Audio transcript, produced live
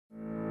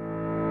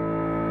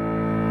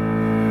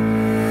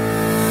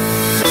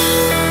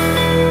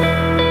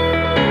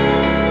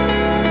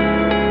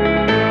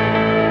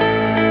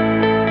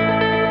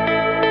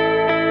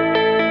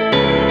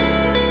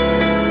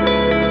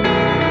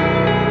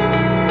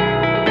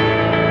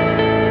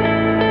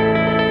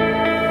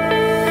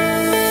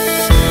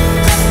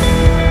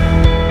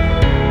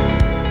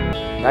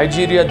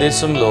Nigeria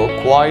దేశంలో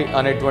Kwai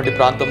అనేటువంటి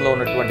ప్రాంతంలో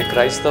ఉన్నటువంటి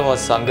క్రైస్తవ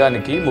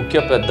సంఘానికి ముఖ్య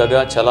పెద్దగా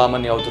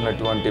చలామణి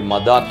అవుతున్నటువంటి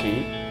మదాకి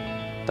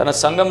తన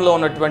సంఘంలో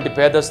ఉన్నటువంటి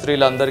పేద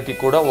స్త్రీలందరికీ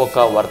కూడా ఒక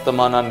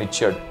వర్తమానాన్ని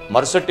ఇచ్చాడు.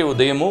 మరుసటి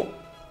ఉదయము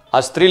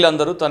ఆ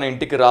స్త్రీలందరూ తన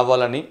ఇంటికి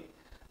రావాలని,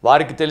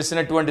 వారికి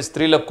తెలిసినటువంటి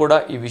స్త్రీలకు కూడా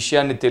ఈ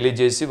విషయాన్ని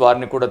తెలియజేసి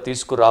వారిని కూడా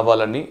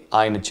తీసుకురావాలని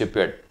ఆయన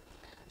చెప్పాడు.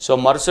 సో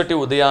మరుసటి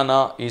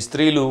ఉదయాన ఈ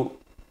స్త్రీలు,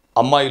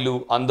 అమ్మాయిలు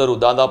అందరూ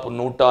దాదాపు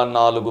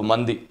 104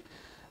 మంది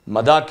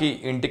మదాకి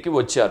ఇంటికి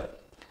వచ్చారు.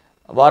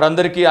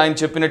 వారందరికీ ఆయన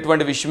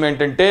చెప్పినటువంటి విషయం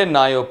ఏంటంటే,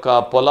 నా యొక్క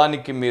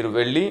పొలానికి మీరు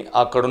వెళ్ళి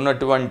అక్కడ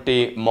ఉన్నటువంటి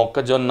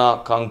మొక్కజొన్న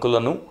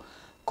కంకులను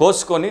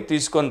కోసుకొని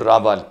తీసుకొని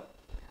రావాలి.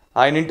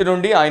 ఆయన ఇంటి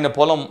నుండి ఆయన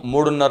పొలం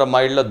 3.5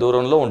 మైళ్ళ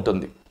దూరంలో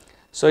ఉంటుంది.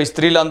 సో ఈ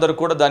స్త్రీలందరూ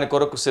కూడా దాని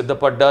కొరకు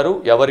సిద్ధపడ్డారు.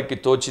 ఎవరికి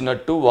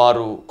తోచినట్టు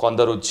వారు,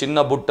 కొందరు చిన్న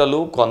బుట్టలు,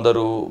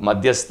 కొందరు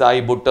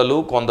మధ్యస్థాయి బుట్టలు,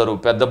 కొందరు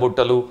పెద్ద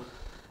బుట్టలు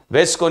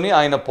వేసుకొని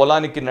ఆయన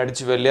పొలానికి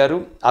నడిచి వెళ్ళారు.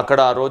 అక్కడ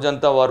ఆ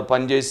రోజంతా వారు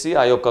పనిచేసి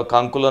ఆ యొక్క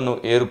కంకులను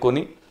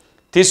ఏరుకొని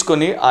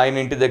తీసుకొని ఆయన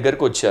ఇంటి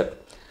దగ్గరికి వచ్చారు.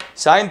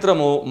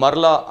 సాయంత్రము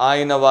మరలా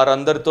ఆయన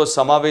వారందరితో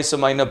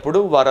సమావేశమైనప్పుడు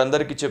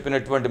వారందరికీ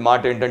చెప్పినటువంటి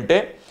మాట ఏంటంటే,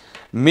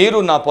 మీరు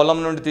నా పొలం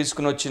నుండి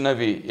తీసుకుని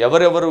వచ్చినవి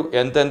ఎవరెవరు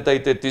ఎంతెంత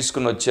అయితే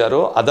తీసుకుని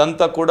వచ్చారో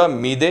అదంతా కూడా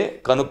మీదే,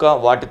 కనుక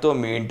వాటితో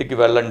మీ ఇంటికి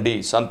వెళ్ళండి,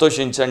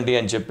 సంతోషించండి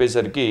అని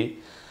చెప్పేసరికి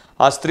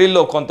ఆ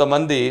స్త్రీల్లో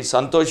కొంతమంది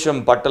సంతోషం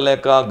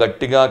పట్టలేక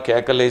గట్టిగా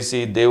కేకలేసి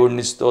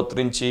దేవుణ్ణి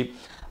స్తోత్రించి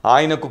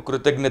ఆయనకు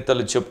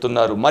కృతజ్ఞతలు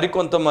చెప్తున్నారు.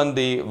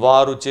 మరికొంతమంది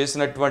వారు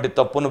చేసినటువంటి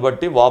తప్పును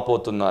బట్టి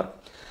వాపోతున్నారు.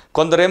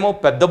 కొందరేమో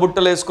పెద్ద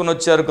బుట్టలు వేసుకుని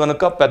వచ్చారు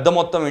కనుక పెద్ద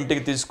మొత్తం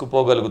ఇంటికి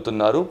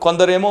తీసుకుపోగలుగుతున్నారు.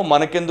 కొందరేమో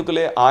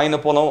మనకెందుకులే, ఆయన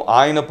పొలం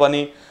ఆయన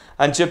పని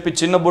అని చెప్పి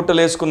చిన్న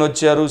బుట్టలు వేసుకుని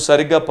వచ్చారు,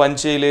 సరిగ్గా పని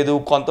చేయలేదు,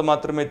 కొంత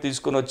మాత్రమే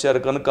తీసుకుని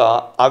వచ్చారు కనుక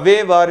అవే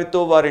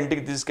వారితో వారి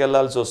ఇంటికి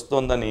తీసుకెళ్లాల్సి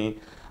వస్తుందని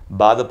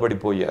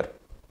బాధపడిపోయారు.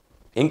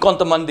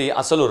 ఇంకొంతమంది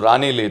అసలు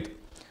రానేలేదు.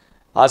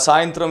 ఆ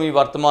సాయంత్రం ఈ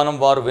వర్తమానం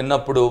వారు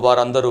విన్నప్పుడు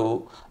వారందరూ,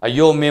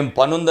 అయ్యో మేము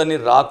పనుందని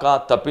రాక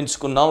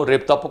తప్పించుకున్నాం,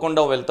 రేపు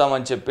తప్పకుండా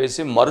వెళ్తామని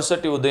చెప్పేసి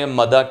మరుసటి ఉదయం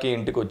మదాకి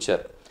ఇంటికి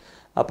వచ్చారు.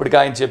 అప్పటికి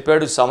ఆయన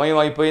చెప్పాడు, సమయం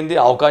అయిపోయింది,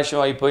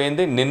 అవకాశం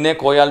అయిపోయింది, నిన్నే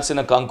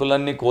కోయాల్సిన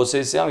కంకులన్నీ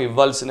కోసేసాం,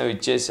 ఇవ్వాల్సినవి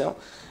ఇచ్చేసాం,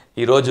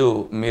 ఈరోజు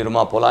మీరు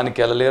మా పొలానికి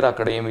వెళ్ళలేరు,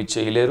 అక్కడ ఏమి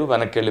చేయలేరు,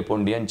 వెనక్కి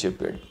వెళ్ళిపోండి అని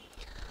చెప్పాడు.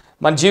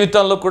 మన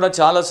జీవితంలో కూడా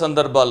చాలా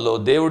సందర్భాల్లో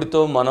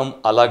దేవుడితో మనం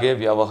అలాగే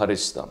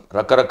వ్యవహరిస్తాం.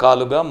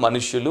 రకరకాలుగా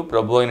మనుష్యులు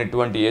ప్రభు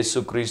అయినటువంటి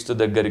యేసుక్రీస్తు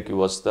దగ్గరికి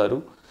వస్తారు.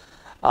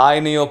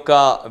 ఆయన యొక్క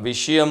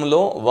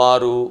విషయంలో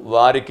వారు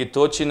వారికి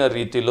తోచిన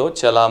రీతిలో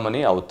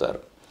చలామణి అవుతారు.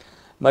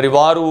 మరి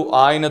వారు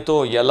ఆయనతో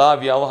ఎలా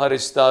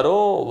వ్యవహరిస్తారో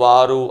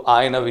వారు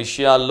ఆయన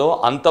విషయాల్లో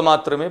అంత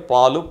మాత్రమే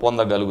పాలు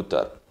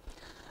పొందగలుగుతారు.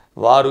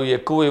 వారు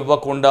ఎక్కువ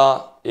ఇవ్వకుండా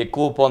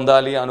ఎక్కువ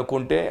పొందాలి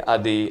అనుకుంటే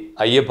అది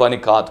అయ్యే పని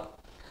కాదు.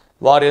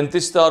 వారు ఎంత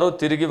ఇస్తారో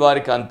తిరిగి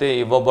వారికి అంతే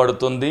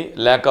ఇవ్వబడుతుంది,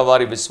 లేక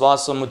వారి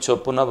విశ్వాసము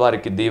చొప్పున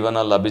వారికి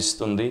దీవెన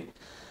లభిస్తుంది.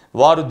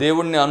 వారు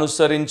దేవుణ్ణి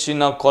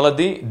అనుసరించిన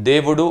కొలది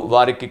దేవుడు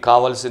వారికి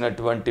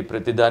కావలసినటువంటి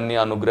ప్రతిదాన్ని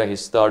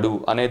అనుగ్రహిస్తాడు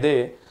అనేదే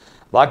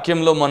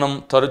వాక్యంలో మనం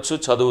తరచూ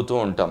చదువుతూ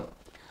ఉంటాం.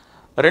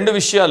 2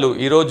 విషయాలు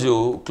ఈరోజు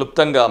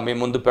క్లుప్తంగా మీ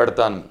ముందు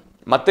పెడతాను.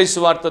 మత్తయి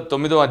సువార్త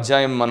 9వ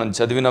అధ్యాయం మనం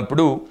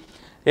చదివినప్పుడు,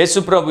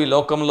 యేసుప్రభు ఈ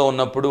లోకంలో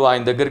ఉన్నప్పుడు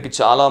ఆయన దగ్గరికి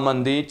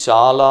చాలామంది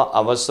చాలా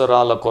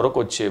అవసరాల కొరకు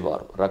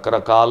వచ్చేవారు.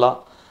 రకరకాల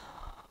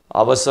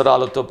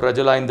అవసరాలతో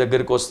ప్రజలు ఆయన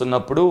దగ్గరికి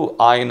వస్తున్నప్పుడు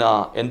ఆయన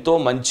ఎంతో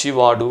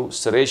మంచివాడు,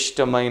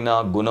 శ్రేష్టమైన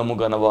గుణము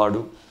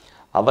గనవాడు,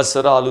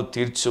 అవసరాలు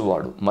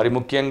తీర్చువాడు. మరి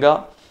ముఖ్యంగా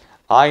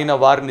ఆయన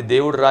వారిని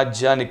దేవుడి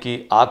రాజ్యానికి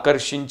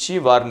ఆకర్షించి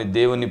వారిని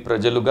దేవుని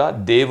ప్రజలుగా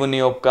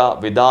దేవుని యొక్క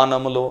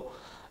విధానములో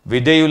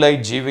విధేయులై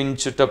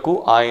జీవించుటకు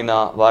ఆయన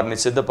వారిని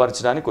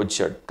సిద్ధపరచడానికి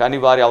వచ్చాడు. కానీ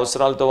వారి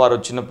అవసరాలతో వారు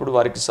వచ్చినప్పుడు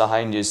వారికి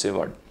సహాయం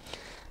చేసేవాడు.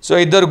 సో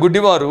 2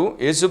 గుడ్డివారు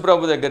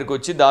యేసుప్రభు దగ్గరికి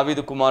వచ్చి,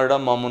 దావీదు కుమారుడా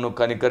మమ్మను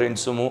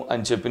కనికరించుము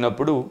అని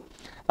చెప్పినప్పుడు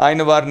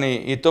ఆయన వారిని,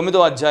 ఈ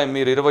 9వ అధ్యాయం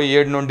మీరు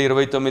 27 నుండి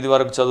 29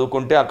 వరకు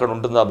చదువుకుంటే అక్కడ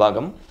ఉంటుంది ఆ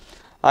భాగం.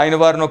 ఆయన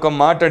వారిని ఒక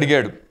మాట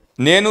అడిగాడు,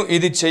 నేను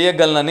ఇది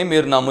చేయగలనని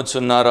మీరు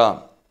నమ్ముచున్నారా?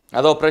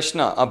 అదో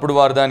ప్రశ్న. అప్పుడు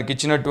వారు దానికి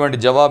ఇచ్చినటువంటి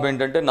జవాబు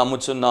ఏంటంటే,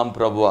 నమ్ముచున్నాం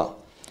ప్రభువా.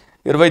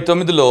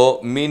 29లో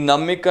మీ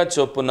నమ్మిక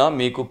చొప్పున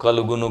మీకు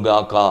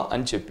కలుగునుగాక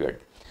అని చెప్పాడు.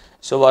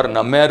 సో వారు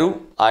నమ్మారు,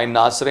 ఆయన్ని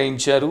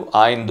ఆశ్రయించారు,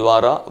 ఆయన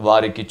ద్వారా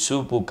వారికి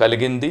చూపు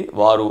కలిగింది,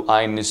 వారు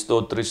ఆయన్ని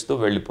స్తోత్రిస్తూ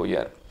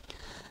వెళ్ళిపోయారు.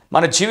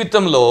 మన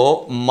జీవితంలో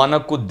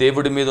మనకు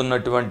దేవుడి మీద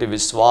ఉన్నటువంటి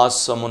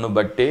విశ్వాసమును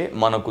బట్టే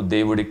మనకు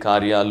దేవుడి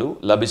కార్యాలు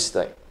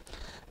లభిస్తాయి.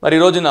 మరి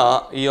ఈ రోజున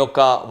ఈ యొక్క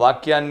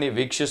వాక్యాన్ని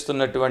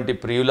వీక్షిస్తున్నటువంటి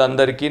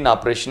ప్రియులందరికీ నా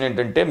ప్రశ్న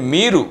ఏంటంటే,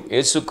 మీరు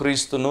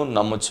యేసుక్రీస్తును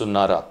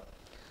నమ్ముచున్నారా?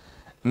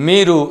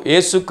 మీరు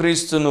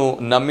యేసుక్రీస్తును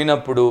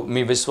నమ్మినప్పుడు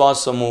మీ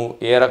విశ్వాసము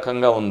ఏ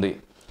రకంగా ఉంది?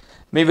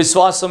 మీ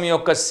విశ్వాసం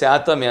యొక్క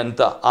శాతం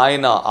ఎంత?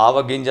 ఆయన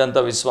ఆవగింజంత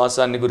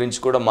విశ్వాసాన్ని గురించి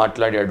కూడా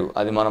మాట్లాడాడు,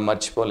 అది మనం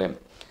మర్చిపోలేం.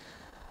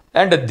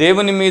 అండ్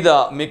దేవుని మీద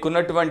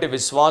మీకున్నటువంటి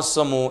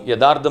విశ్వాసము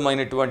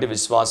యథార్థమైనటువంటి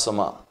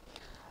విశ్వాసమా?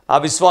 ఆ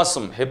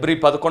విశ్వాసం హెబ్రీ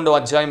 11వ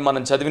అధ్యాయం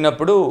మనం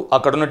చదివినప్పుడు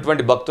అక్కడ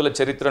ఉన్నటువంటి భక్తుల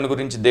చరిత్రను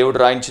గురించి దేవుడు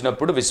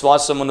రాయించినప్పుడు,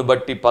 విశ్వాసమును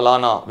బట్టి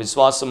ఫలానా,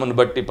 విశ్వాసమును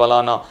బట్టి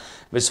ఫలానా,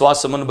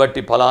 విశ్వాసమును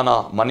బట్టి ఫలానా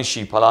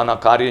మనిషి ఫలానా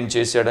కార్యం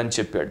చేశాడని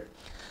చెప్పాడు.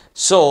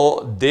 సో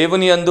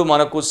దేవుని యందు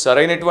మనకు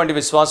సరైనటువంటి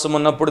విశ్వాసం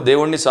ఉన్నప్పుడు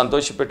దేవుణ్ణి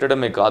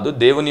సంతోషపెట్టడమే కాదు,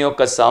 దేవుని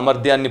యొక్క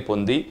సామర్థ్యాన్ని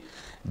పొంది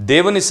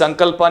దేవుని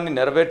సంకల్పాన్ని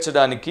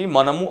నెరవేర్చడానికి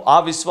మనము ఆ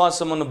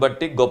విశ్వాసమును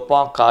బట్టి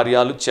గొప్ప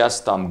కార్యాలు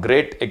చేస్తాం,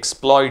 గ్రేట్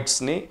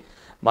ఎక్స్ప్లాయిట్స్ని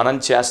మనం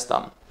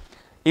చేస్తాం.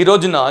 ఈ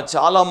రోజున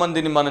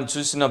చాలామందిని మనం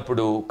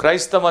చూసినప్పుడు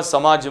క్రైస్తవ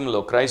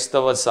సమాజంలో,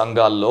 క్రైస్తవ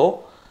సంఘాల్లో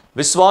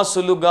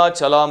విశ్వాసులుగా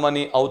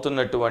చలామణి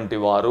అవుతున్నటువంటి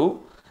వారు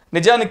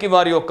నిజానికి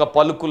వారి యొక్క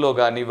పలుకులో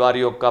కానీ వారి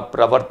యొక్క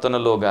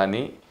ప్రవర్తనలో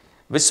కానీ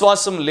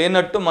విశ్వాసం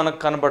లేనట్టు మనకు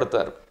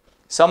కనబడతారు.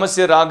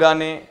 సమస్య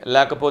రాగానే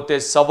లేకపోతే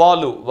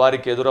సవాలు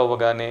వారికి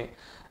ఎదురవ్వగానే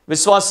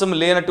విశ్వాసం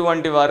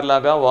లేనటువంటి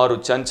వారిలాగా వారు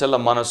చంచల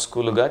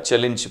మనస్కులుగా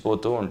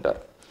చలించిపోతూ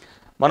ఉంటారు.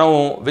 మనం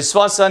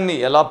విశ్వాసాన్ని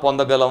ఎలా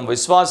పొందగలం,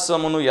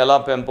 విశ్వాసమును ఎలా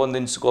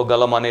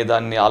పెంపొందించుకోగలం అనే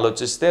దాన్ని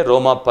ఆలోచిస్తే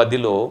రోమా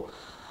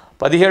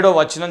 10:17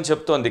 వచనం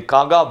చెప్తోంది,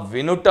 కాగా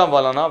వినుట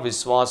వలన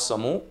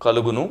విశ్వాసము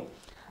కలుగును,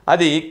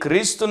 అది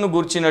క్రీస్తును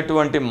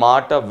గూర్చినటువంటి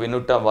మాట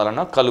వినుట వలన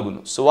కలుగును.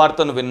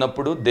 సువార్తను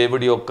విన్నప్పుడు,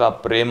 దేవుడి యొక్క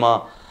ప్రేమ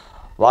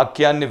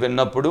వాక్యాన్ని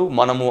విన్నప్పుడు,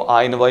 మనము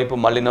ఆయన వైపు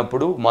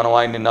మళ్ళినప్పుడు, మనం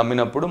ఆయన్ని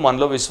నమ్మినప్పుడు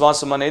మనలో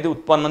విశ్వాసం అనేది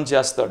ఉత్పన్నం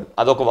చేస్తాడు.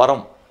 అదొక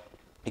వరం.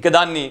 ఇక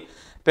దాన్ని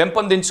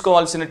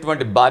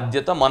పెంపొందించుకోవాల్సినటువంటి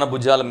బాధ్యత మన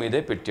భుజాల మీదే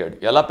పెట్టాడు.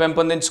 ఎలా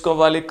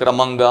పెంపొందించుకోవాలి?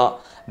 క్రమంగా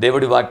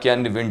దేవుడి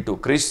వాక్యాన్ని వింటూ,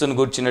 క్రీస్తును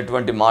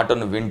గూర్చినటువంటి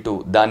మాటను వింటూ,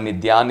 దాన్ని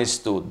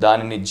ధ్యానిస్తూ,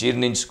 దానిని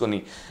జీర్ణించుకుని,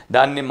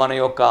 దాన్ని మన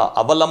యొక్క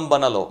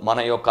అవలంబనలో, మన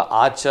యొక్క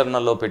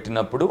ఆచరణలో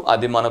పెట్టినప్పుడు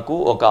అది మనకు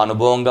ఒక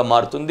అనుభవంగా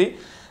మారుతుంది.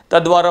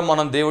 తద్వారా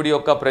మనం దేవుడి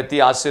యొక్క ప్రతి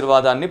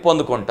ఆశీర్వాదాన్ని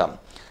పొందుకుంటాం.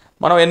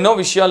 మనం ఎన్నో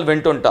విషయాలు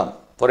వింటుంటాం.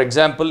 ఫర్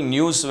ఎగ్జాంపుల్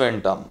న్యూస్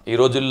వింటాం. ఈ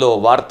రోజుల్లో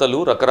వార్తలు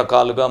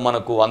రకరకాలుగా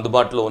మనకు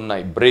అందుబాటులో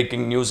ఉన్నాయి.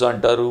 బ్రేకింగ్ న్యూస్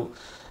అంటారు,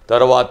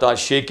 తర్వాత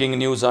షేకింగ్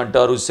న్యూస్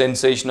అంటారు,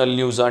 సెన్సేషనల్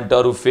న్యూస్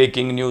అంటారు,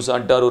 ఫేకింగ్ న్యూస్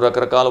అంటారు.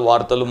 రకరకాల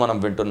వార్తలు మనం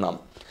వింటున్నాం.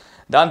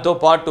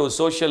 దాంతోపాటు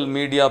సోషల్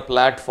మీడియా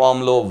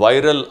ప్లాట్ఫామ్లో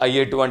వైరల్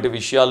అయ్యేటువంటి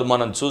విషయాలు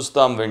మనం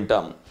చూస్తాం,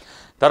 వింటాం.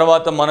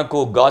 తర్వాత మనకు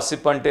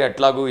గాసిప్ అంటే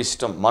ఎట్లాగూ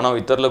ఇష్టం. మనం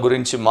ఇతరుల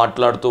గురించి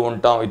మాట్లాడుతూ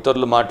ఉంటాం,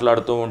 ఇతరులు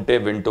మాట్లాడుతూ ఉంటే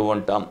వింటూ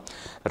ఉంటాం.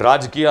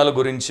 రాజకీయాల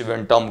గురించి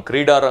వింటాం,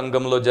 క్రీడా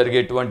రంగంలో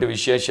జరిగేటువంటి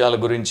విశేషాల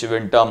గురించి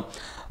వింటాం,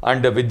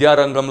 అండ్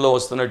విద్యారంగంలో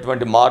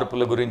వస్తున్నటువంటి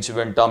మార్పుల గురించి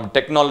వింటాం,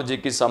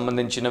 టెక్నాలజీకి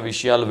సంబంధించిన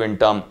విషయాలు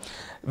వింటాం.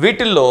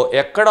 వీటిల్లో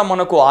ఎక్కడ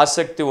మనకు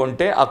ఆసక్తి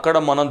ఉంటే అక్కడ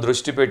మనం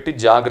దృష్టి పెట్టి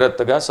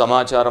జాగ్రత్తగా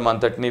సమాచారం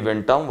అంతటినీ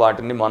వింటాం.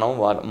 వాటిని మనం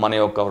మన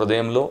యొక్క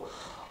హృదయంలో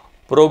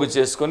ప్రోగు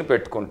చేసుకొని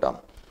పెట్టుకుంటాం.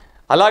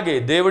 అలాగే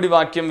దేవుడి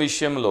వాక్యం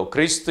విషయంలో,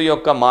 క్రీస్తు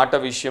యొక్క మాట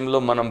విషయంలో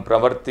మనం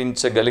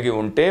ప్రవర్తించగలిగి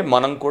ఉంటే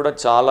మనం కూడా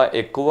చాలా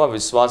ఎక్కువ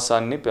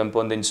విశ్వాసాన్ని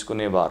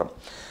పెంపొందించుకునేవారం.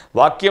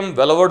 వాక్యం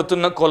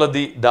వెలువడుతున్న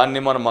కొలది,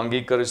 దాన్ని మనం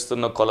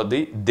అంగీకరిస్తున్న కొలది,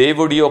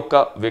 దేవుడి యొక్క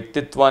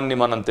వ్యక్తిత్వాన్ని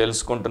మనం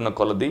తెలుసుకుంటున్న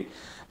కొలది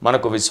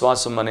మనకు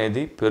విశ్వాసం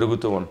అనేది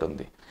పెరుగుతూ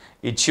ఉంటుంది.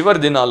 ఈ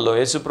చివరి దినాల్లో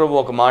యేసుప్రభు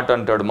ఒక మాట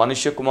అంటాడు,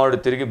 మనుష్య కుమారుడు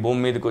తిరిగి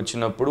భూమి మీదకి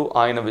వచ్చినప్పుడు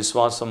ఆయన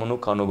విశ్వాసమును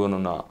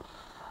కనుగొనునా.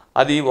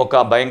 అది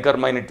ఒక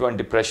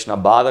భయంకరమైనటువంటి ప్రశ్న,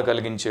 బాధ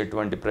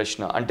కలిగించేటువంటి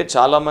ప్రశ్న. అంటే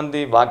చాలామంది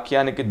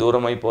వాక్యానికి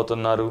దూరం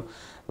అయిపోతున్నారు,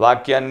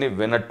 వాక్యాన్ని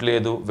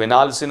వినట్లేదు,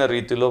 వినాల్సిన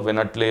రీతిలో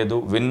వినట్లేదు,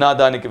 విన్నా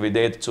దానికి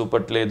విధేయత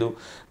చూపట్లేదు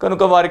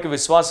కనుక వారికి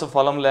విశ్వాస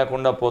ఫలం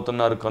లేకుండా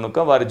పోతున్నారు. కనుక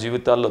వారి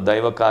జీవితాల్లో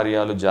దైవ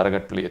కార్యాలు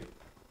జరగట్లేదు.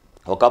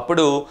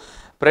 ఒకప్పుడు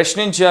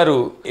ప్రశ్నించారు,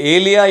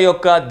 ఏలియా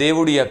యొక్క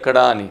దేవుడు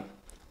ఎక్కడా అని,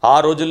 ఆ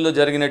రోజుల్లో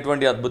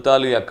జరిగినటువంటి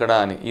అద్భుతాలు ఎక్కడా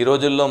అని. ఈ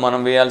రోజుల్లో మనం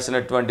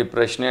వేయాల్సినటువంటి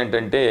ప్రశ్న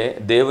ఏంటంటే,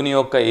 దేవుని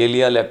యొక్క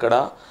ఏలియాలు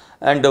ఎక్కడా,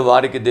 అండ్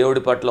వారికి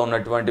దేవుడి పట్ల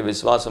ఉన్నటువంటి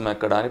విశ్వాసం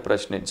ఎక్కడా అని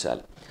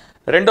ప్రశ్నించాలి.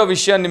 రెండో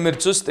విషయాన్ని మీరు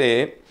చూస్తే,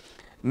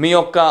 మీ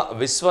యొక్క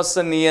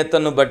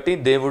విశ్వసనీయతను బట్టి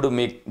దేవుడు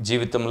మీ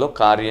జీవితంలో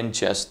కార్యం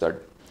చేస్తాడు.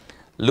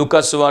 లూకా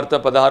సువార్త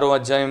 16వ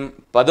అధ్యాయం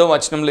 10వ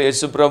వచనంలో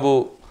యేసుప్రభు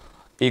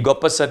ఈ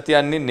గొప్ప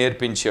సత్యాన్ని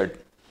నేర్పించాడు.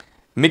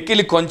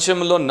 మిక్కిలి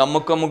కొంచెంలో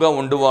నమ్మకముగా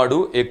ఉండువాడు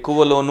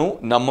ఎక్కువలోనూ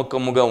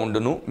నమ్మకముగా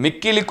ఉండును,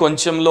 మిక్కిలి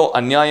కొంచెంలో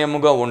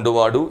అన్యాయముగా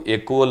ఉండువాడు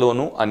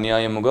ఎక్కువలోనూ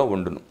అన్యాయముగా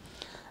ఉండును.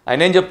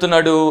 ఆయన ఏం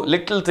చెప్తున్నాడు?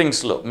 లిటిల్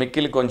థింగ్స్లో,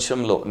 మిక్కిలి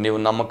కొంచెంలో నీవు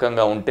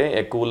నమ్మకంగా ఉంటే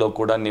ఎక్కువలో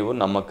కూడా నీవు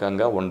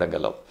నమ్మకంగా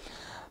ఉండగలవు.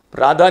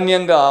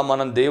 ప్రాధాన్యంగా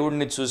మనం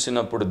దేవుడిని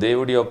చూసినప్పుడు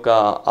దేవుడి యొక్క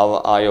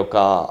ఆ యొక్క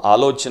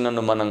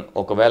ఆలోచనను మనం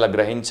ఒకవేళ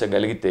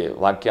గ్రహించగలిగితే,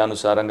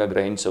 వాక్యానుసారంగా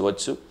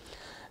గ్రహించవచ్చు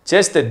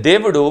చేస్తే,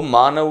 దేవుడు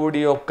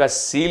మానవుడి యొక్క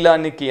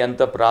శీలానికి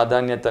ఎంత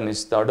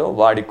ప్రాధాన్యతనిస్తాడో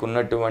వాడికి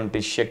ఉన్నటువంటి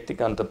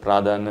శక్తికి అంత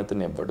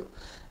ప్రాధాన్యతనివ్వడు.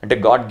 అంటే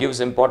God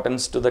gives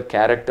importance to the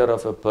character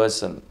of a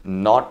person,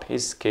 not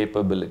his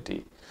capability,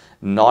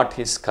 not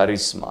his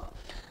Karizma.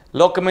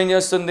 లోకం ఏం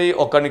చేస్తుంది?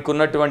 ఒకనికి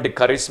ఉన్నటువంటి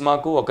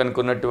కరిస్మాకు, ఒకనికి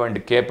ఉన్నటువంటి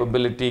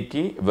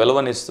కేపబిలిటీకి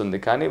విలువనిస్తుంది,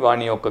 కానీ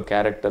వాని యొక్క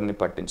క్యారెక్టర్ని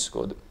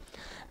పట్టించుకోదు.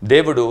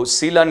 దేవుడు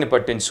శీలాన్ని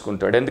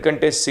పట్టించుకుంటాడు.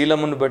 ఎందుకంటే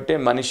శీలమును బట్టే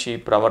మనిషి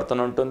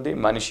ప్రవర్తన ఉంటుంది,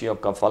 మనిషి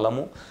యొక్క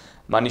ఫలము,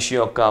 మనిషి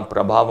యొక్క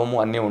ప్రభావము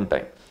అన్నీ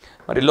ఉంటాయి.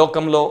 మరి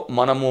లోకంలో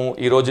మనము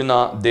ఈ రోజున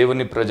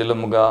దేవుని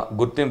ప్రజలముగా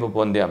గుర్తింపు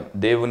పొందాం,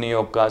 దేవుని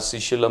యొక్క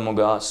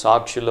శిష్యులముగా,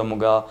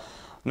 సాక్షులముగా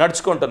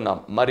నడుచుకుంటున్నాం.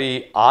 మరి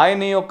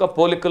ఆయన యొక్క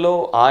పోలికలో,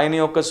 ఆయన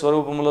యొక్క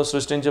స్వరూపంలో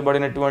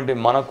సృష్టించబడినటువంటి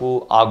మనకు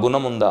ఆ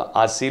గుణం ఉందా,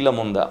 ఆ శీలం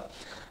ఉందా?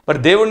 మరి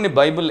దేవుణ్ణి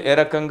బైబిల్ ఏ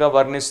రకంగా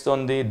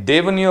వర్ణిస్తోంది?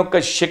 దేవుని యొక్క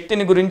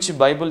శక్తిని గురించి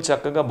బైబిల్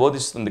చక్కగా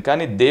బోధిస్తుంది.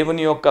 కానీ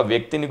దేవుని యొక్క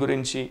వ్యక్తిని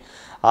గురించి,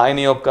 ఆయన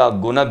యొక్క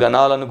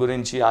గుణగణాలను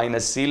గురించి, ఆయన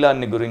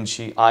శీలాన్ని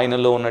గురించి,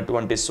 ఆయనలో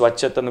ఉన్నటువంటి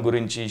స్వచ్ఛతను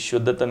గురించి,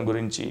 శుద్ధతను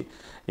గురించి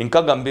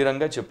ఇంకా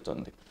గంభీరంగా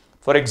చెప్తుంది.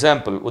 ఫర్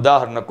ఎగ్జాంపుల్,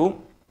 ఉదాహరణకు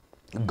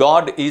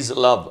గాడ్ ఈజ్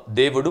లవ్,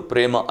 దేవుడు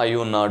ప్రేమ అయి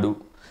ఉన్నాడు.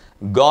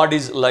 గాడ్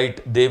ఈజ్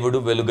లైట్, దేవుడు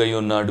వెలుగై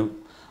ఉన్నాడు.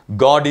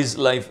 గాడ్ ఈజ్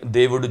లైఫ్,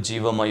 దేవుడు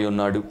జీవమై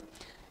ఉన్నాడు.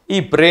 ఈ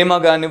ప్రేమ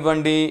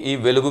కానివ్వండి, ఈ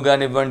వెలుగు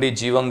కానివ్వండి,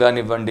 జీవం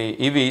కానివ్వండి,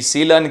 ఇవి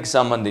శీలానికి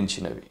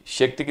సంబంధించినవి,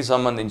 శక్తికి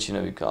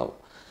సంబంధించినవి కావు.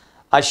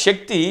 ఆ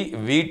శక్తి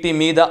వీటి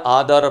మీద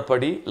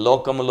ఆధారపడి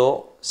లోకంలో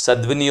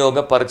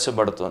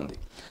సద్వినియోగపరచబడుతుంది.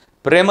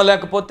 ప్రేమ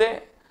లేకపోతే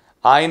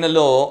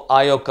ఆయనలో ఆ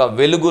యొక్క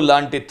వెలుగు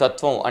లాంటి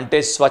తత్వం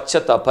అంటే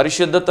స్వచ్ఛత,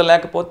 పరిశుద్ధత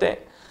లేకపోతే,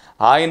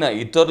 ఆయన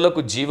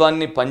ఇతరులకు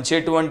జీవాన్ని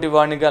పంచేటువంటి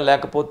వాణిగా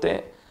లేకపోతే,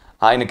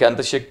 ఆయనకి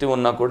ఎంత శక్తి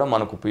ఉన్నా కూడా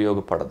మనకు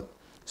ఉపయోగపడదు.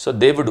 సో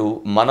దేవుడు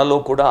మనలో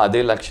కూడా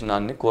అదే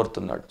లక్షణాన్ని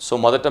కోరుతున్నాడు. సో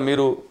మొదట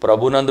మీరు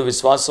ప్రభునందు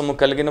విశ్వాసము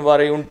కలిగిన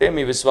వారై ఉంటే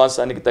మీ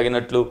విశ్వాసానికి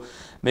తగినట్లు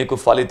మీకు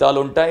ఫలితాలు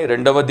ఉంటాయి.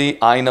 రెండవది,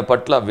 ఆయన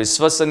పట్ల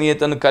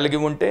విశ్వసనీయతను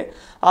కలిగి ఉంటే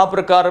ఆ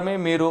ప్రకారమే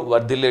మీరు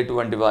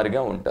వర్ధిల్లేటువంటి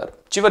వారిగా ఉంటారు.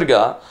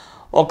 చివరిగా,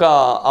 ఒక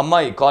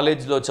అమ్మాయి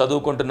కాలేజీలో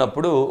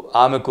చదువుకుంటున్నప్పుడు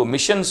ఆమెకు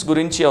మిషన్స్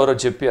గురించి ఎవరో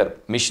చెప్పారు.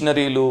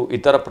 మిషనరీలు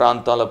ఇతర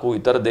ప్రాంతాలకు,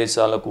 ఇతర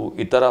దేశాలకు,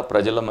 ఇతర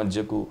ప్రజల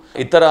మధ్యకు,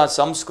 ఇతర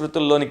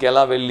సంస్కృతుల్లోనికి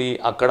ఎలా వెళ్ళి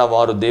అక్కడ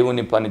వారు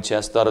దేవుని పని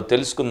చేస్తారో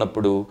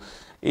తెలుసుకున్నప్పుడు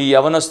ఈ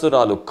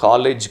యవనస్తురాలు,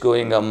 కాలేజ్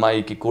గోయింగ్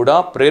అమ్మాయికి కూడా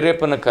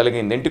ప్రేరేపణ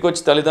కలిగింది. ఇంటికి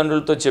వచ్చి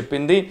తల్లిదండ్రులతో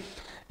చెప్పింది,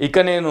 ఇక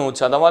నేను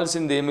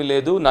చదవాల్సింది ఏమీ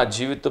లేదు, నా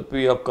జీవితపు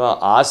యొక్క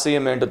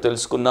ఆశయం ఏంటో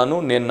తెలుసుకున్నాను,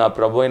 నేను నా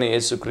ప్రభు అయిన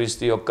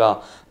యేసుక్రీస్తు యొక్క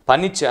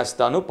పని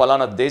చేస్తాను,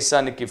 పలానా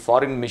దేశానికి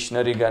ఫారిన్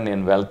మిషనరీగా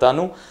నేను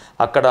వెళ్తాను,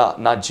 అక్కడ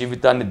నా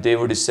జీవితాన్ని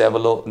దేవుడి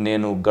సేవలో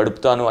నేను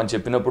గడుపుతాను అని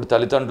చెప్పినప్పుడు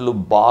తల్లిదండ్రులు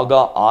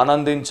బాగా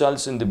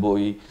ఆనందించాల్సింది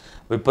పోయి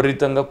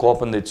విపరీతంగా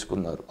కోపం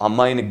తెచ్చుకున్నారు.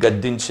 అమ్మాయిని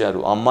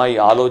గద్దించారు, అమ్మాయి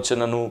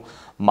ఆలోచనను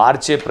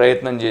మార్చే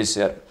ప్రయత్నం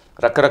చేశారు.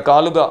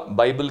 రకరకాలుగా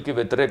బైబిల్కి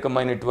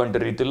వ్యతిరేకమైనటువంటి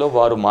రీతిలో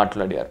వారు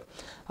మాట్లాడారు.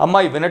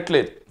 అమ్మాయి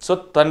వినట్లేదు. సో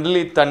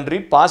తండ్రి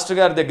పాస్టర్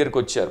గారి దగ్గరికి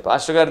వచ్చారు.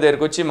 పాస్టర్ గారి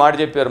దగ్గరికి వచ్చి మాట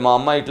చెప్పారు, మా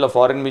అమ్మాయి ఇట్లా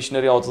ఫారిన్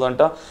మిషనరీ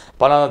అవుతుందంట,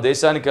 పలానా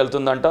దేశానికి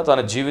వెళ్తుందంట,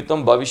 తన జీవితం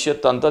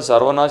భవిష్యత్ అంతా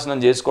సర్వనాశనం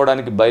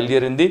చేసుకోవడానికి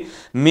బయలుదేరింది,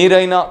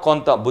 మీరైనా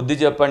కొంత బుద్ధి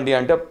చెప్పండి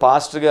అంటే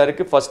పాస్టర్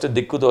గారికి ఫస్ట్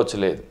దిక్కు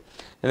తోచలేదు.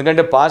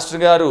 ఎందుకంటే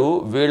పాస్టర్ గారు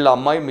వీళ్ళ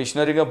అమ్మాయి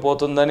మిషనరీగా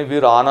పోతుందని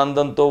వీరు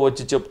ఆనందంతో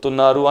వచ్చి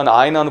చెప్తున్నారు అని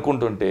ఆయన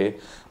అనుకుంటుంటే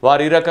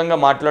వారు ఈ రకంగా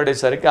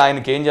మాట్లాడేసరికి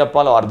ఆయనకి ఏం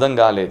చెప్పాలో అర్థం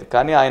కాలేదు.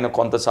 కానీ ఆయన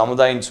కొంత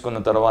సముదాయించుకున్న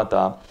తర్వాత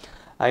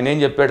ఆయన ఏం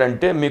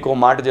చెప్పాడంటే, మీకు ఒక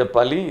మాట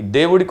చెప్పాలి,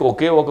 దేవుడికి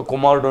ఒకే ఒక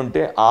కుమారుడు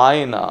ఉంటే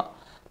ఆయన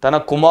తన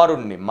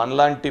కుమారుడిని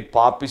మనలాంటి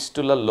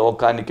పాపిస్టుల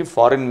లోకానికి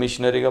ఫారిన్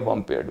మిషనరీగా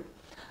పంపాడు.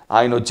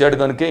 ఆయన వచ్చాడు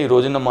కనుకే ఈ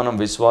రోజున మనం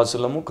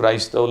విశ్వాసులము,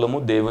 క్రైస్తవులము,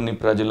 దేవుని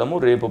ప్రజలము,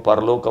 రేపు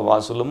పరలోక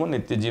వాసులము,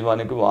 నిత్య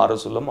జీవానికి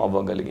వారసులము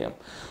అవ్వగలిగాం.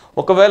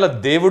 ఒకవేళ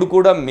దేవుడు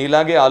కూడా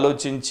మీలాగే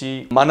ఆలోచించి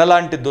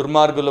మనలాంటి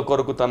దుర్మార్గుల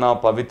కొరకు తన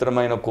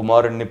పవిత్రమైన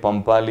కుమారుణ్ణి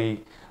పంపాలి,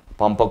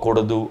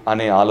 పంపకూడదు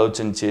అనే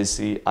ఆలోచన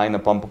చేసి ఆయన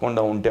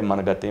పంపకుండా ఉంటే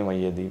మన గతం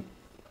అయ్యేది.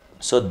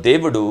 సో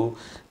దేవుడు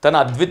తన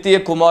అద్వితీయ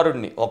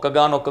కుమారుణ్ణి,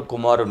 ఒకగానొక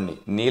కుమారుణ్ణి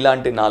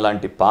నీలాంటి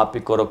నాలాంటి పాపి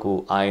కొరకు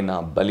ఆయన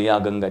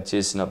బలియాగంగా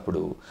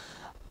చేసినప్పుడు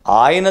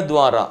ఆయన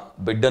ద్వారా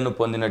బిడ్డను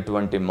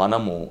పొందినటువంటి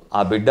మనము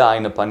ఆ బిడ్డ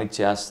ఆయన పని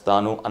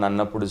చేస్తాను అని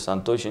అన్నప్పుడు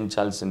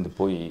సంతోషించాల్సింది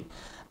పోయి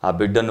ఆ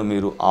బిడ్డను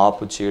మీరు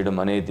ఆపు చేయడం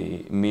అనేది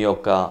మీ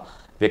యొక్క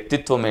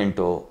వ్యక్తిత్వం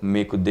ఏంటో,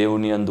 మీకు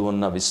దేవుని యందు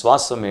ఉన్న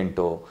విశ్వాసం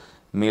ఏంటో,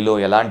 మీలో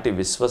ఎలాంటి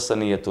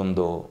విశ్వసనీయత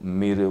ఉందో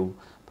మీరు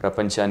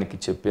ప్రపంచానికి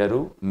చెప్పారు.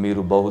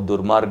 మీరు బహు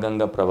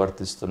దుర్మార్గంగా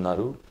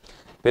ప్రవర్తిస్తున్నారు.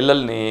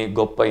 పిల్లల్ని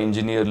గొప్ప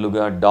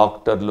ఇంజనీర్లుగా,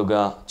 డాక్టర్లుగా,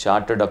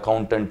 చార్టర్డ్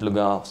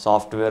అకౌంటెంట్లుగా,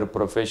 సాఫ్ట్వేర్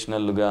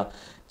ప్రొఫెషనల్లుగా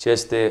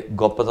చేస్తే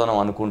గొప్పతనం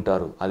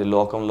అనుకుంటారు. అది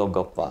లోకంలో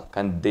గొప్ప.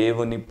 కానీ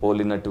దేవుని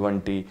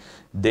పోలినటువంటి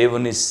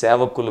దేవుని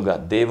సేవకులుగా,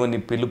 దేవుని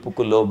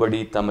పిలుపుకు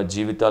లోబడి తమ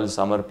జీవితాలు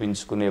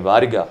సమర్పించుకునే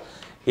వారిగా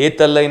ఏ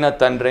తల్లైనా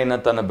తండ్రైనా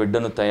తన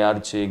బిడ్డను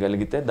తయారు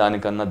చేయగలిగితే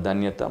దానికన్నా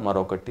ధన్యత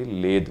మరొకటి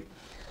లేదు.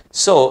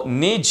 సో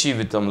నీ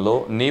జీవితంలో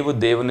నీవు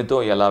దేవునితో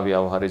ఎలా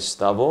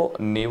వ్యవహరిస్తావో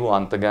నీవు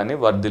అంతగానే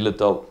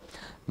వర్ధిల్లుతావు.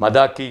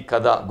 మదాకి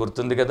కథ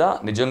గుర్తుంది కదా,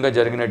 నిజంగా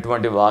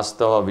జరిగినటువంటి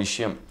వాస్తవ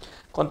విషయం.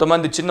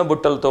 కొంతమంది చిన్న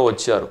బుట్టలతో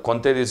వచ్చారు,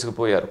 కొంతే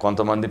తీసుకుపోయారు.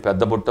 కొంతమంది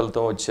పెద్ద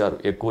బుట్టలతో వచ్చారు,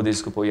 ఎక్కువ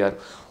తీసుకుపోయారు.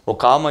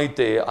 ఒక ఆమె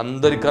అయితే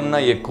అందరికన్నా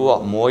ఎక్కువ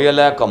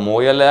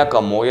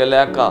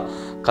మోయలేక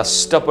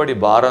కష్టపడి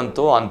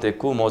భారంతో అంత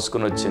ఎక్కువ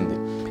మోసుకుని వచ్చింది.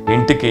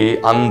 ఇంటికి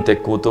అంత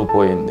ఎక్కువతో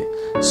పోయింది.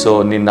 సో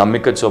నీ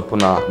నమ్మిక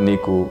చొప్పున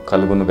నీకు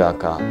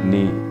కలుగునుగాక,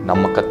 నీ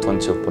నమ్మకత్వం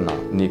చొప్పున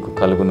నీకు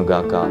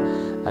కలుగునుగాక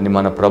అని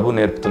మన ప్రభు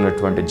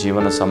నేర్పుతున్నటువంటి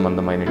జీవన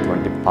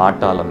సంబంధమైనటువంటి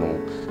పాఠాలను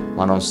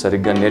మనం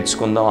సరిగ్గా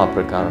నేర్చుకుందాం, ఆ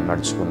ప్రకారం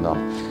నడుచుకుందాం.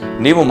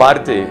 నీవు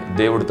మారితే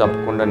దేవుడు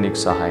తప్పకుండా నీకు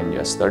సహాయం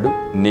చేస్తాడు.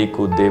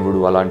 నీకు దేవుడు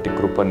అలాంటి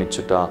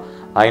కృపనిచ్చుట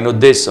ఆయన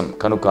ఉద్దేశం.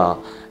 కనుక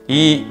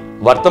ఈ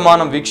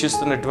వర్తమానం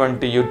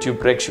వీక్షిస్తున్నటువంటి యూట్యూబ్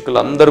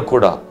ప్రేక్షకులందరూ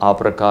కూడా ఆ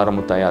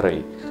ప్రకారము తయారై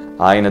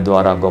ఆయన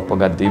ద్వారా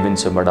గొప్పగా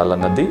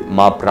దీవించబడాలన్నది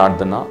మా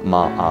ప్రార్థన,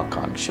 మా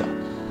ఆకాంక్ష.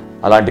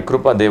 అలాంటి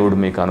కృప దేవుడు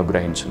మీకు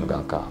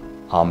అనుగ్రహించునుగాక.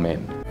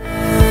 ఆమేన్.